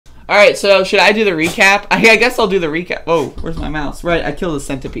Alright, so should I do the recap? I guess I'll do the recap. Whoa, where's my mouse? Right, I killed a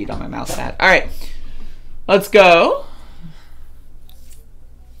centipede on my mouse pad. Alright, let's go.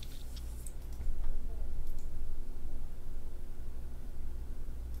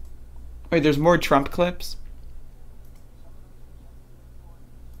 Wait, there's more Trump clips?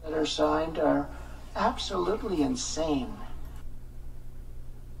 That are signed are absolutely insane.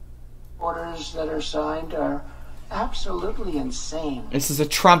 Orders that are signed are absolutely insane. This is a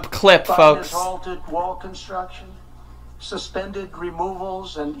Trump clip, Biden folks. has halted wall construction, suspended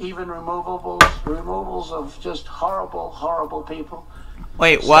removals and even removals of just horrible, horrible people.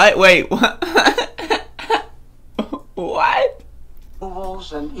 Wait, what? Wait, what? What?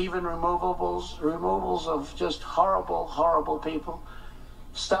 Removals and even removals of just horrible, horrible people.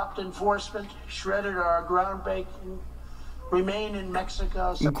 Stopped enforcement, shredded our ground breaking, remain in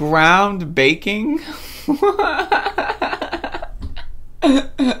Mexico. Ground baking? This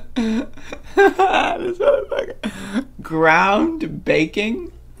motherfucker. Ground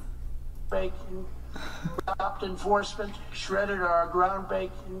baking? Baking. Stopped enforcement, shredded our ground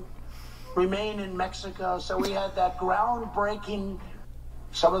breaking, remain in Mexico. So we had that groundbreaking.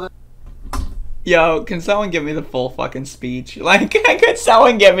 Some of the. Yo, can someone give me the full fucking speech? Like, could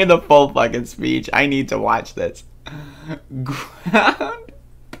someone give me the full fucking speech? I need to watch this. Ground.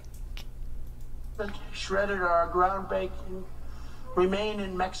 Shredded our ground baking, remain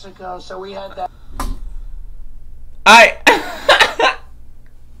in Mexico. So we had that.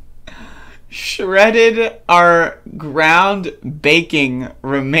 Shredded our ground baking,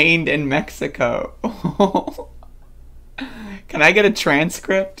 remained in Mexico. Can I get a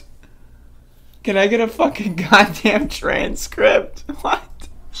transcript? Can I get a fucking goddamn transcript? What?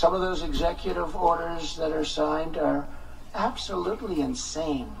 Some of those executive orders that are signed are absolutely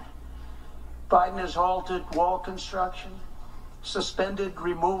insane. Biden has halted wall construction, suspended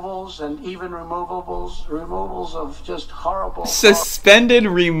removals and even removals of just horrible. Suspended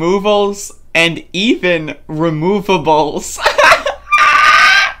removals and even removables.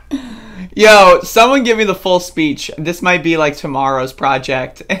 Yo, someone give me the full speech. This might be like tomorrow's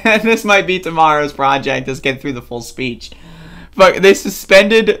project. This might be tomorrow's project. Just get through the full speech. But they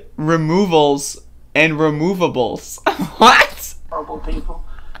suspended removals and removables. What? Horrible people.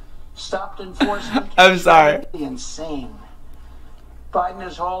 Stopped enforcement. I'm sorry. Insane. Biden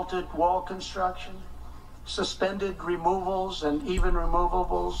has halted wall construction, suspended removals and even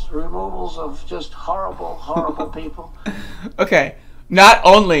removals of just horrible, horrible people. Okay. Not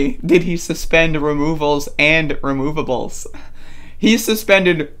only did he suspend removals and removables, he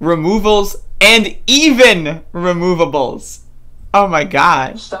suspended removals and even removables. Oh my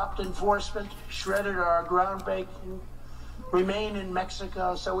God. Stopped enforcement, shredded our ground baking, remain in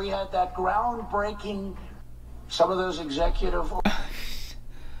Mexico. So we had that groundbreaking, some of those executive.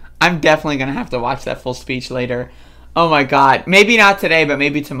 I'm definitely going to have to watch that full speech later. Oh my God. Maybe not today, but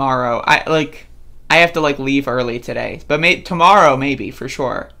maybe tomorrow. I have to leave early today, but tomorrow maybe for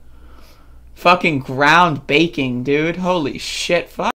sure. Fucking ground baking, dude. Holy shit. Fuck.